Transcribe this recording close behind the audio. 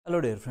Hello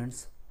dear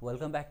friends,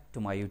 welcome back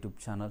to my YouTube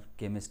channel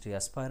Chemistry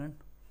Aspirant.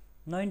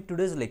 Now in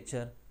today's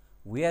lecture,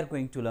 we are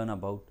going to learn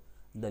about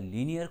the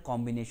linear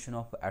combination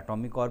of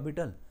atomic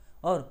orbital,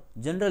 or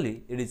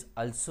generally it is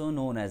also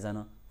known as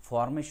a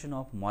formation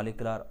of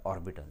molecular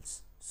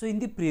orbitals. So in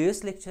the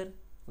previous lecture,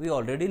 we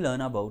already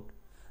learned about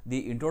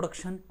the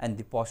introduction and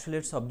the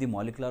postulates of the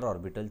molecular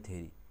orbital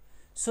theory.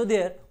 So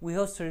there we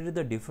have studied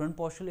the different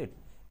postulates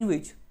in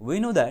which we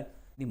know that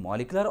the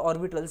molecular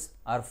orbitals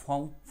are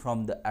formed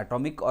from the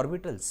atomic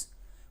orbitals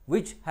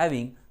which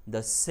having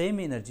the same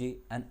energy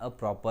and a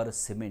proper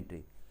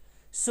symmetry.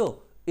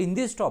 So in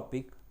this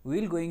topic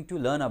we will going to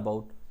learn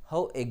about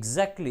how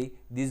exactly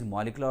these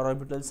molecular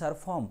orbitals are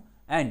formed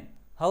and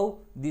how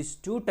these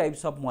two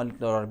types of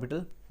molecular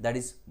orbital, that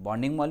is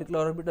bonding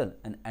molecular orbital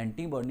and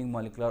anti-bonding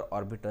molecular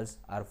orbitals,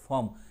 are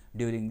formed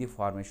during the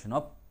formation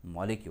of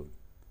molecule.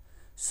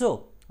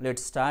 So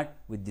let's start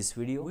with this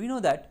video. We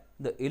know that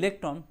the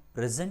electron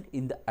present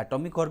in the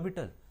atomic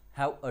orbital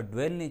have a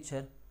dual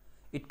nature.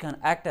 It can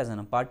act as a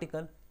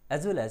particle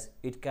as well as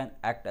it can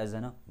act as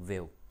a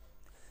wave.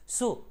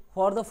 So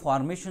for the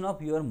formation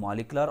of your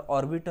molecular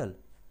orbital,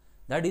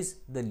 that is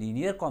the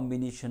linear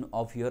combination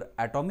of your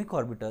atomic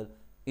orbital,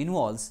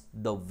 involves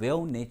the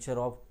wave nature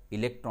of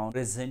electron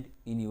present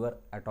in your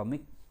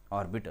atomic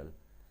orbital.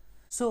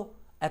 So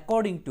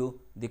according to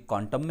the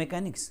quantum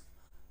mechanics,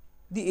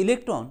 the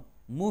electron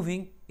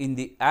moving in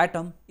the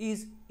atom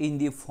is in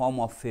the form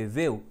of a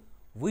wave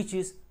which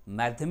is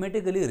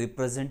mathematically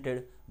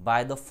represented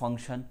by the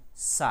function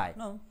psi.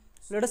 Now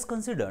let us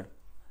consider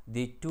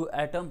the two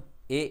atoms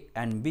A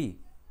and B,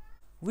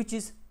 which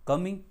is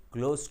coming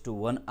close to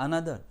one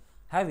another,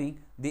 having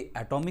the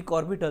atomic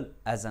orbital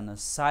as an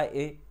psi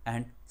A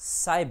and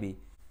psi B,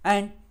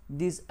 and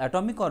these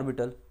atomic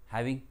orbital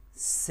having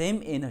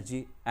same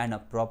energy and a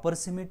proper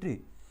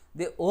symmetry.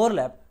 They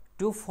overlap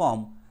to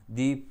form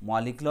the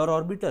molecular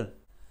orbital.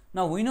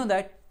 Now we know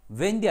that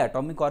when the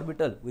atomic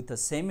orbital with the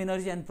same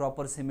energy and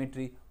proper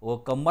symmetry were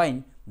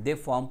combined, they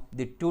form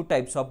the two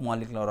types of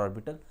molecular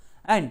orbital,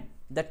 and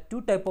the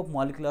two type of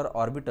molecular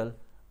orbital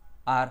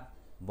are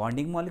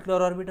bonding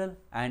molecular orbital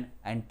and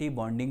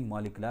anti-bonding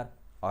molecular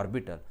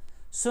orbital.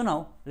 So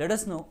now let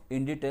us know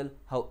in detail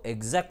how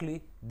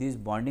exactly these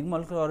bonding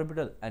molecular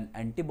orbital and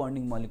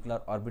anti-bonding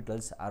molecular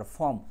orbitals are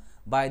formed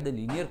by the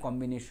linear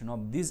combination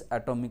of these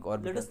atomic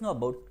orbitals. Let us know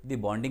about the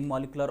bonding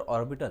molecular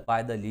orbital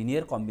by the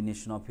linear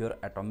combination of your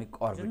atomic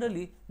orbital.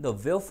 Generally, the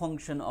wave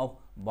function of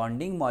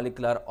bonding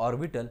molecular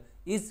orbital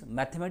is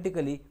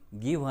mathematically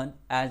given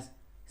as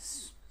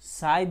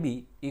psi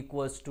b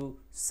equals to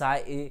psi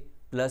a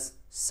plus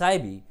psi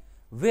b,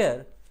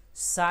 where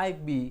psi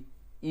b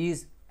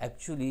is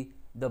actually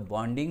the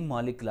bonding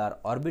molecular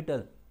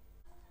orbital.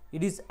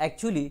 It is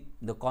actually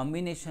the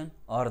combination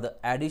or the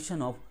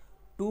addition of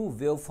two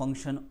wave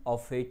function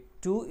of a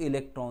two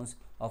electrons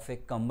of a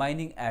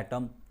combining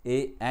atom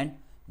A and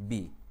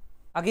B.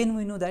 Again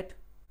we know that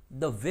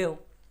the wave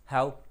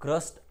have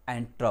crust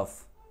and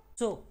trough.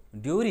 So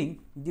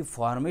during the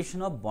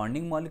formation of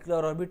bonding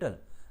molecular orbital,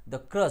 the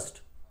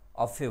crust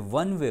of a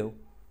one wave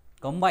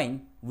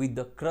combine with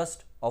the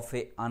crust of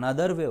a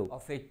another wave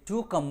of a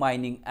two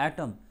combining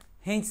atom,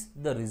 hence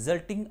the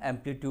resulting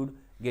amplitude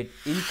get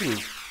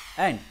increased,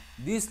 and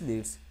this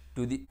leads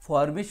to the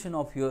formation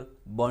of your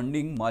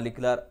bonding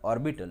molecular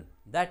orbital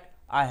that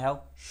I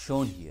have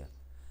shown here.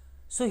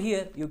 So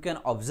here you can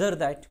observe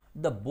that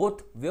the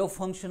both wave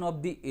function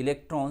of the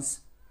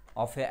electrons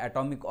of a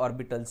atomic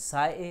orbital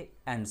psi a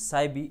and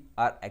psi b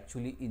are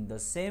actually in the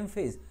same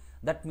phase.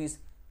 That means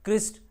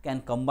crest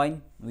can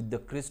combine with the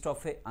crest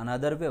of a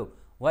another wave,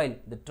 while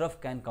the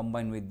trough can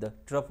combine with the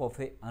trough of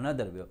a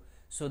another wave.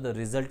 So the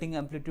resulting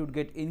amplitude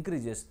get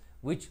increases,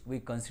 which we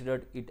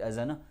considered it as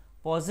a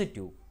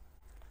positive,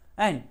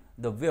 and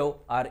the wave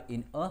are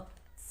in a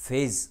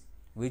phase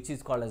which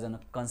is called as a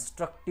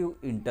constructive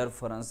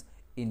interference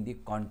in the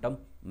quantum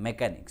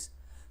mechanics.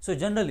 So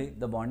generally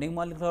the bonding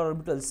molecular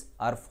orbitals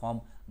are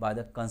formed by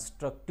the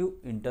constructive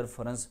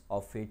interference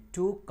of a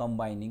two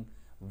combining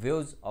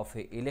waves of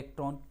a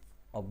electron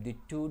of the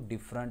two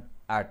different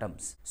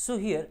atoms. So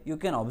here you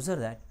can observe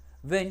that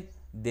when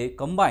they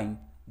combine,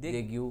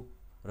 they give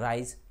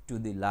rise to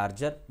the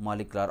larger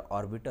molecular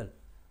orbital,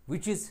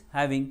 which is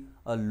having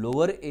a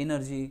lower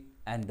energy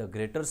and the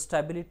greater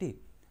stability,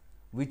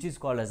 which is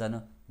called as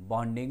a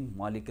bonding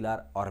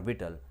molecular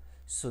orbital.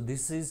 So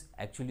this is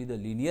actually the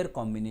linear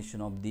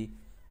combination of the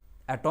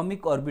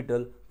atomic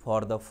orbital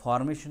for the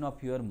formation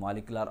of your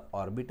molecular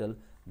orbital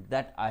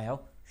that I have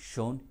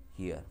shown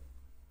here.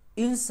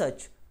 In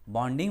such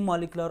bonding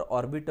molecular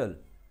orbital,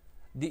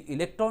 the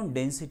electron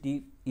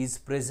density is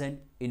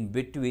present in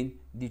between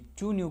the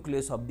two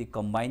nucleus of the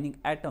combining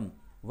atom,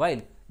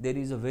 while there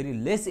is a very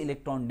less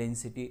electron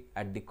density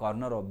at the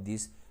corner of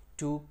these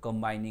two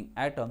combining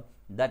atom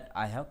that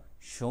I have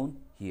shown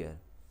here.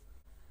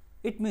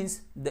 It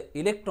means the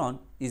electron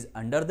is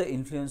under the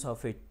influence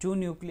of a two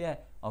nuclei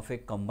of a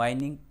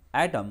combining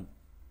atom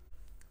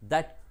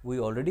that we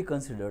already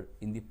considered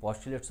in the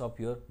postulates of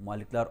your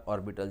molecular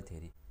orbital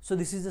theory. So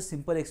this is a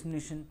simple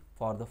explanation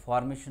for the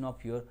formation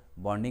of your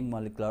bonding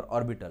molecular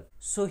orbital.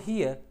 So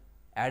here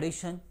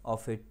addition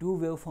of a two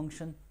wave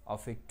function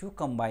of a two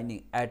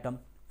combining atom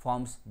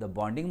forms the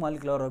bonding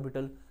molecular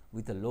orbital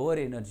with a lower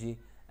energy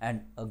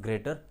and a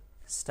greater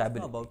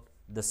stability. About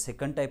the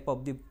second type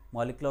of the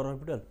molecular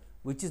orbital,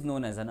 which is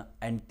known as an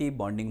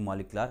anti-bonding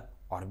molecular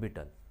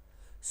orbital.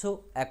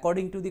 So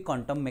according to the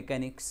quantum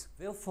mechanics,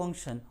 wave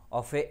function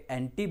of a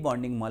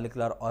anti-bonding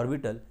molecular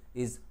orbital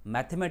is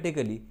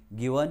mathematically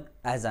given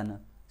as an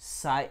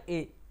psi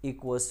a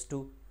equals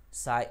to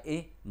psi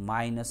a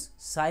minus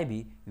psi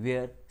b,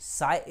 where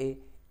psi a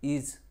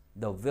is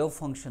the wave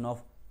function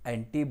of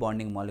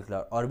anti-bonding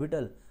molecular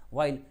orbital,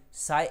 while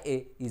psi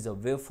a is a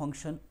wave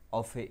function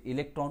of a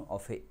electron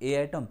of a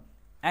atom,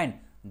 and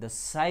the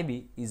psi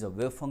b is a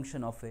wave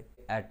function of a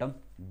atom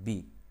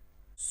B.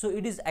 So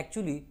it is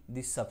actually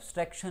the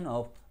subtraction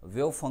of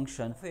wave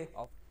function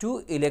of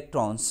two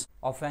electrons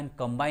of an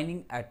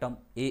combining atom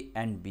A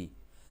and B.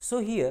 So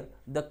here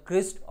the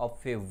crest of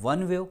a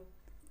one wave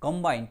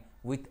combined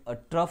with a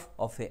trough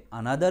of a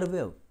another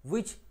wave,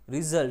 which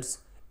results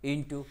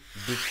into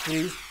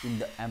decrease in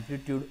the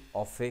amplitude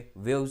of a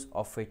waves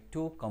of a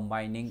two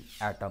combining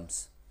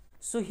atoms.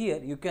 So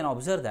here you can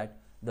observe that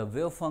the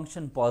wave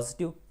function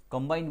positive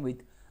combined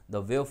with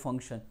the wave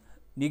function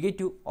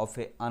negative of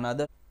a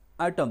another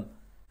atom.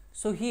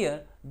 So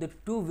here the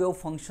two wave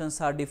functions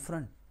are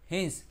different,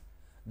 hence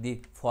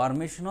the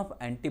formation of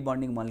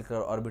anti-bonding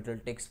molecular orbital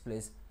takes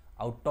place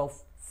out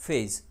of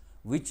phase,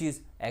 which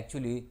is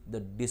actually the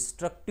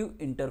destructive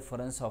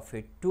interference of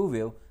a two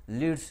wave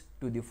leads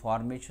to the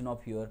formation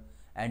of your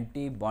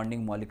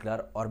anti-bonding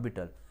molecular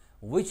orbital,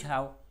 which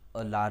have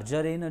a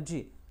larger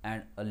energy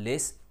and a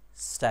less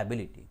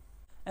stability.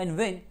 And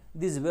when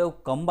these waves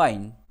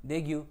combine,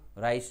 they give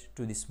rise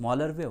to the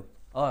smaller wave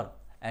or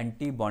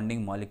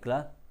anti-bonding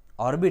molecular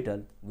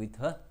orbital with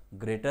a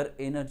greater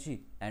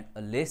energy and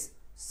a less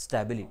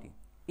stability.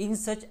 In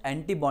such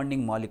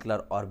anti-bonding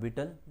molecular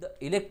orbital, the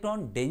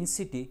electron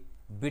density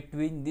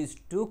between these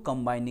two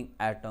combining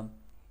atoms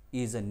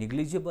is a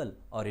negligible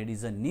or it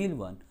is a nil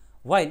one,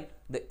 while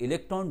the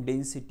electron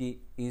density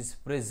is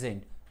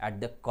present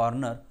at the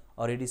corner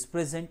or it is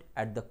present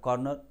at the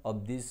corner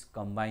of this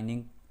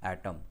combining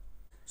atom.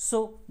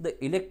 So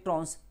the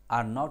electrons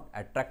are not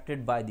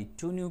attracted by the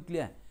two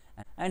nuclei,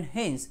 and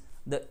hence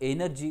the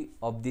energy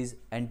of this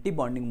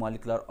anti-bonding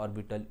molecular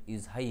orbital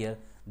is higher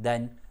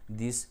than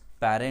this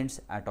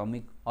parent's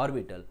atomic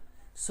orbital.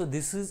 So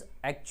this is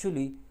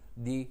actually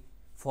the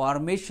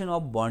formation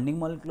of bonding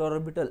molecular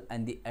orbital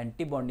and the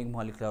anti-bonding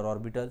molecular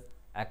orbital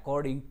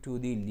according to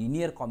the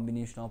linear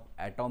combination of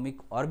atomic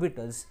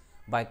orbitals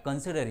by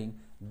considering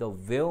the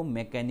wave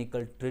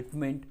mechanical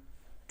treatment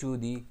to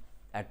the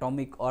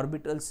atomic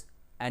orbitals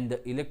and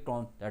the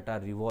electrons that are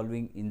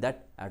revolving in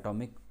that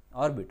atomic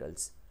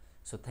orbitals.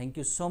 So thank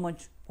you so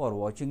much for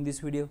watching this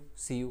video.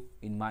 See you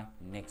in my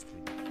next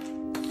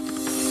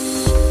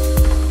video.